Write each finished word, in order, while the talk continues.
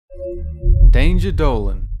Danger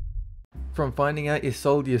Dolan. From finding out you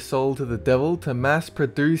sold your soul to the devil to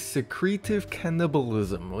mass-produced secretive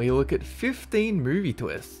cannibalism, we look at 15 movie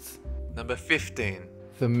twists. Number 15.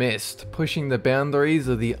 The Mist. Pushing the boundaries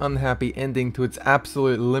of the unhappy ending to its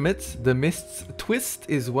absolute limits, The Mist's twist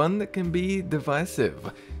is one that can be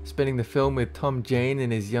divisive. Spending the film with Tom Jane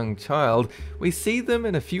and his young child, we see them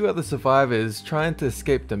and a few other survivors trying to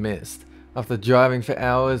escape the mist. After driving for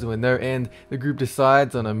hours with no end, the group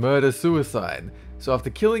decides on a murder-suicide. So after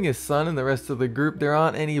killing his son and the rest of the group, there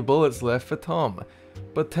aren't any bullets left for Tom.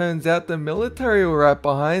 But turns out the military were right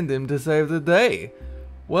behind him to save the day.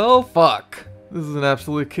 Well, fuck. This is an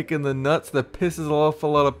absolute kick in the nuts that pisses off a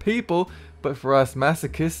lot of people, but for us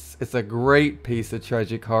masochists, it's a great piece of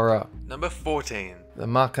tragic horror. Number 14. The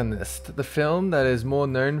Machinist, the film that is more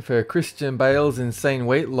known for Christian Bale's insane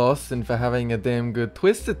weight loss than for having a damn good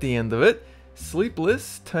twist at the end of it.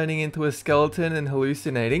 Sleepless, turning into a skeleton and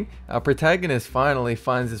hallucinating, our protagonist finally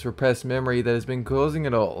finds this repressed memory that has been causing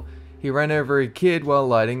it all. He ran over a kid while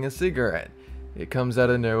lighting a cigarette. It comes out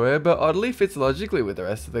of nowhere, but oddly fits logically with the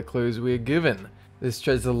rest of the clues we are given. This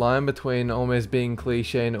treads the line between almost being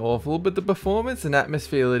cliche and awful, but the performance and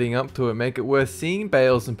atmosphere leading up to it make it worth seeing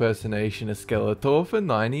Bale's impersonation of Skeletor for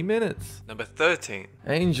 90 minutes. Number 13.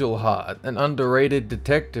 Angel Heart, an underrated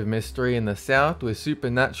detective mystery in the South with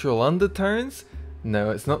supernatural undertones?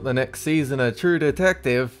 No, it's not the next season of True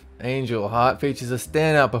Detective. Angel Heart features a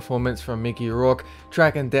standout performance from Mickey Rourke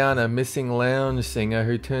tracking down a missing lounge singer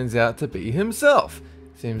who turns out to be himself.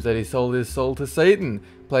 Seems that he sold his soul to Satan,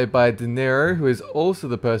 played by De Niro, who is also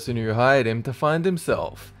the person who hired him to find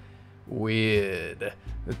himself. Weird.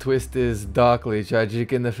 The twist is darkly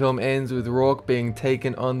tragic and the film ends with Rourke being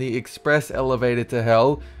taken on the express elevator to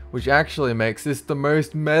hell, which actually makes this the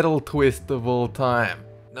most metal twist of all time.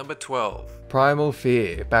 Number 12. Primal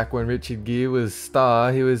Fear. Back when Richard Gere was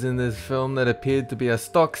star, he was in this film that appeared to be a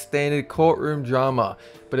stock standard courtroom drama,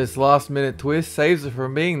 but its last minute twist saves it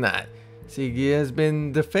from being that. Gere has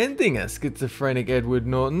been defending a schizophrenic Edward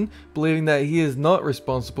Norton, believing that he is not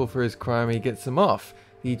responsible for his crime. He gets him off.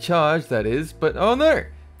 The charge, that is, but oh no!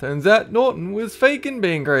 Turns out Norton was faking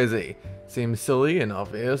being crazy. Seems silly and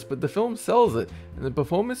obvious, but the film sells it, and the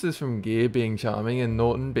performances from Gere being charming and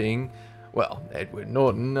Norton being, well, Edward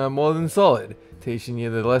Norton, are more than solid, teaching you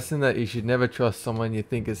the lesson that you should never trust someone you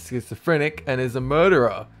think is schizophrenic and is a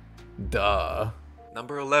murderer. Duh.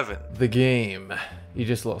 Number 11. The Game. You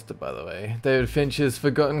just lost it, by the way. David Fincher's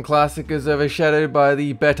forgotten classic is overshadowed by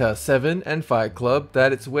the better Seven and Fight Club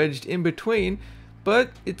that it's wedged in between,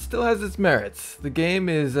 but it still has its merits. The Game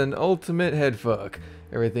is an ultimate headfuck.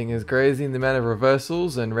 Everything is crazy and the amount of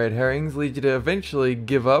reversals and red herrings lead you to eventually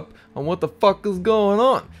give up on what the fuck is going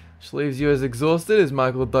on, which leaves you as exhausted as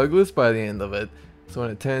Michael Douglas by the end of it. So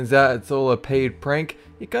when it turns out it's all a paid prank,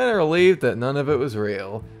 you're kinda relieved that none of it was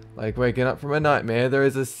real. Like waking up from a nightmare, there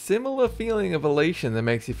is a similar feeling of elation that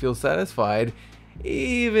makes you feel satisfied,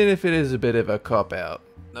 even if it is a bit of a cop-out.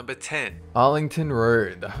 Number 10. Arlington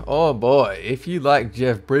Road. Oh boy, if you like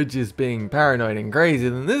Jeff Bridges being paranoid and crazy,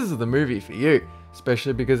 then this is the movie for you.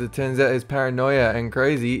 Especially because it turns out his paranoia and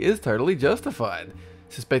crazy is totally justified.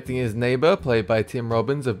 Suspecting his neighbor, played by Tim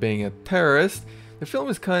Robbins, of being a terrorist, the film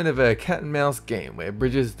is kind of a cat and mouse game where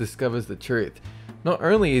Bridges discovers the truth. Not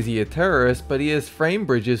only is he a terrorist, but he has framed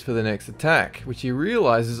Bridges for the next attack, which he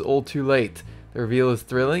realizes all too late. The reveal is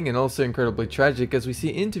thrilling and also incredibly tragic as we see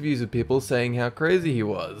interviews with people saying how crazy he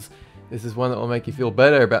was. This is one that will make you feel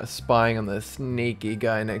better about spying on the sneaky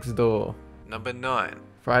guy next door. Number 9.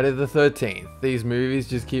 Friday the 13th. These movies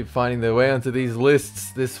just keep finding their way onto these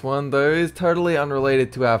lists. This one, though, is totally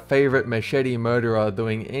unrelated to our favorite machete murderer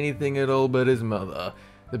doing anything at all but his mother.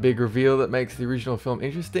 The big reveal that makes the original film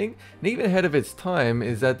interesting, and even ahead of its time,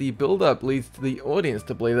 is that the build-up leads to the audience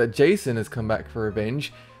to believe that Jason has come back for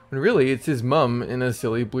revenge, when really it's his mum in a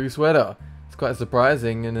silly blue sweater. It's quite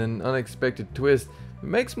surprising and an unexpected twist. It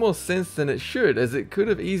makes more sense than it should, as it could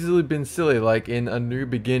have easily been silly like in A New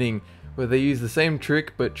Beginning, where they use the same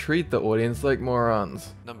trick but treat the audience like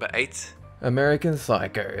morons. Number 8. American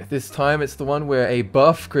Psycho. This time it's the one where a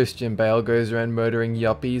buff Christian Bale goes around murdering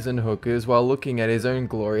yuppies and hookers while looking at his own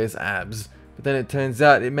glorious abs. But then it turns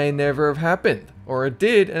out it may never have happened. Or it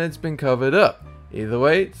did and it's been covered up. Either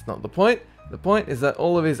way, it's not the point. The point is that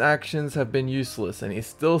all of his actions have been useless and he's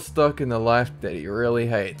still stuck in the life that he really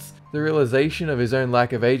hates. The realization of his own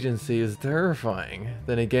lack of agency is terrifying.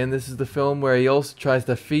 Then again, this is the film where he also tries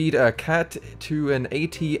to feed a cat to an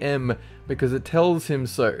ATM because it tells him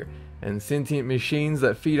so. And sentient machines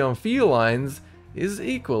that feed on felines is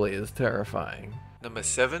equally as terrifying. Number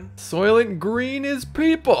 7. Soylent Green is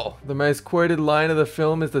people! The most quoted line of the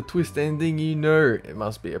film is the twist ending, you know. It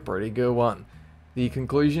must be a pretty good one. The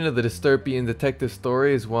conclusion of the dystopian detective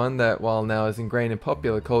story is one that, while now is ingrained in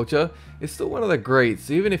popular culture, is still one of the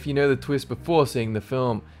greats, even if you know the twist before seeing the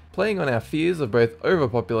film, playing on our fears of both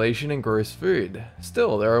overpopulation and gross food.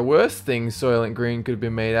 Still, there are worse things Soylent Green could have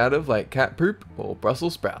been made out of, like cat poop or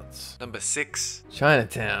Brussels sprouts. Number 6.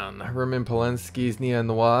 Chinatown. Roman Polanski's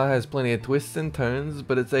neo-noir has plenty of twists and turns,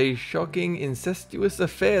 but it's a shocking, incestuous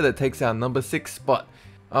affair that takes our number 6 spot.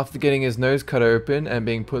 After getting his nose cut open and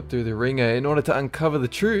being put through the ringer in order to uncover the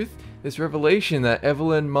truth, this revelation that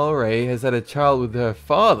Evelyn Mulray has had a child with her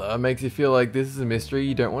father makes you feel like this is a mystery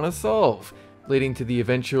you don't want to solve, leading to the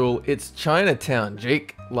eventual "It's Chinatown,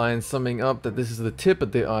 Jake" line, summing up that this is the tip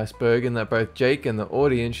of the iceberg and that both Jake and the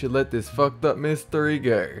audience should let this fucked up mystery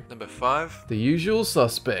go. Number 5. The Usual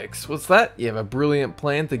Suspects. What's that? You have a brilliant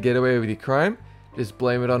plan to get away with your crime? Just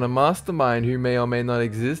blame it on a mastermind who may or may not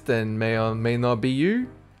exist and may or may not be you?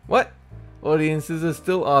 What? Audiences are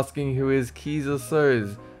still asking who is Keyser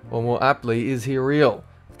Soze, or more aptly, is he real?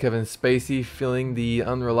 With Kevin Spacey filling the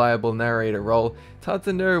unreliable narrator role, it's hard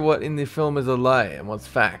to know what in the film is a lie and what's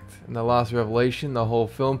fact. In the last revelation, the whole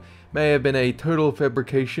film may have been a total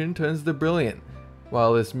fabrication turns to brilliant.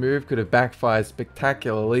 While this move could have backfired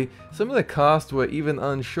spectacularly, some of the cast were even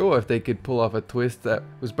unsure if they could pull off a twist that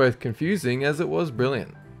was both confusing as it was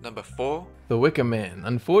brilliant. Number 4. The Wicker Man.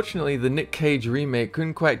 Unfortunately, the Nick Cage remake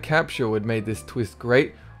couldn't quite capture what made this twist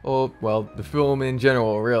great, or, well, the film in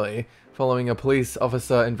general, really. Following a police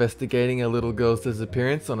officer investigating a little girl's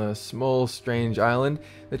disappearance on a small, strange island,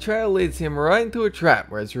 the trail leads him right into a trap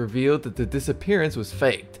where it's revealed that the disappearance was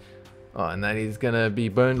faked. Oh, and that he's gonna be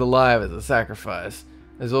burned alive as a sacrifice.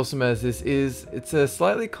 As awesome as this is, it's a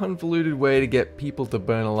slightly convoluted way to get people to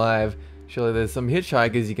burn alive. Surely there's some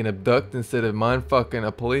hitchhikers you can abduct instead of mindfucking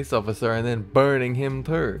a police officer and then burning him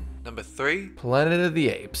too. Number 3. Planet of the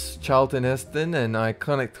Apes. Charlton Heston and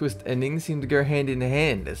iconic twist endings seem to go hand in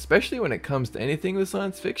hand, especially when it comes to anything with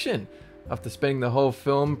science fiction. After spending the whole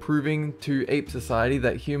film proving to ape society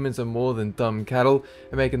that humans are more than dumb cattle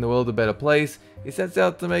and making the world a better place, he sets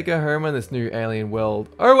out to make a home on this new alien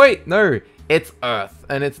world. Oh wait, no! It's Earth,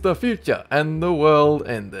 and it's the future, and the world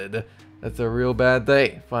ended. That's a real bad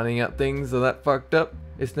day, finding out things are that fucked up.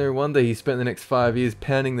 It's no wonder he spent the next 5 years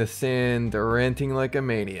pounding the sand, ranting like a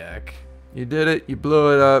maniac. You did it, you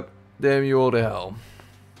blew it up, damn you all to hell.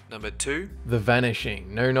 Number 2. The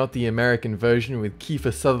Vanishing. No, not the American version with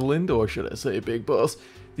Kiefer Sutherland, or should I say Big Boss.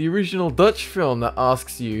 The original Dutch film that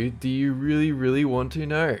asks you, do you really want to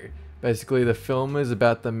know? Basically, the film is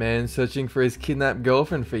about the man searching for his kidnapped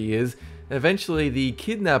girlfriend for years. Eventually, the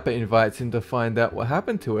kidnapper invites him to find out what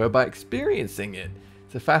happened to her by experiencing it.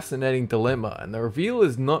 It's a fascinating dilemma, and the reveal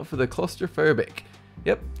is not for the claustrophobic.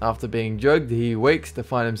 Yep, after being drugged, he wakes to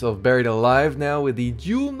find himself buried alive now with the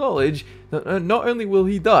dual knowledge that not only will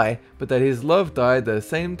he die, but that his love died the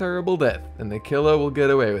same terrible death, and the killer will get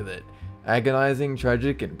away with it. Agonizing,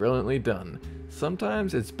 tragic, and brilliantly done.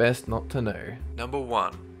 Sometimes it's best not to know. Number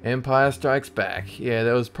 1. Empire Strikes Back. Yeah,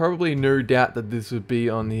 there was probably no doubt that this would be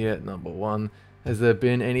on here at number 1. Has there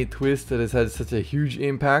been any twist that has had such a huge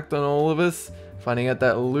impact on all of us? Finding out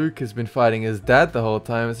that Luke has been fighting his dad the whole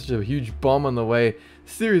time is such a huge bomb on the way.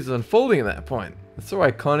 The series is unfolding at that point. It's so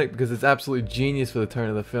iconic because it's absolute genius for the tone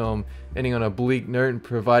of the film, ending on a bleak note and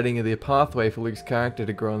providing the pathway for Luke's character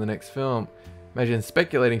to grow in the next film. Imagine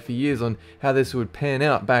speculating for years on how this would pan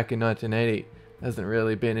out back in 1980. Hasn't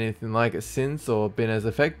really been anything like it since, or been as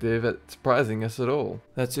effective at surprising us at all.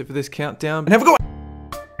 That's it for this countdown, and have a good one!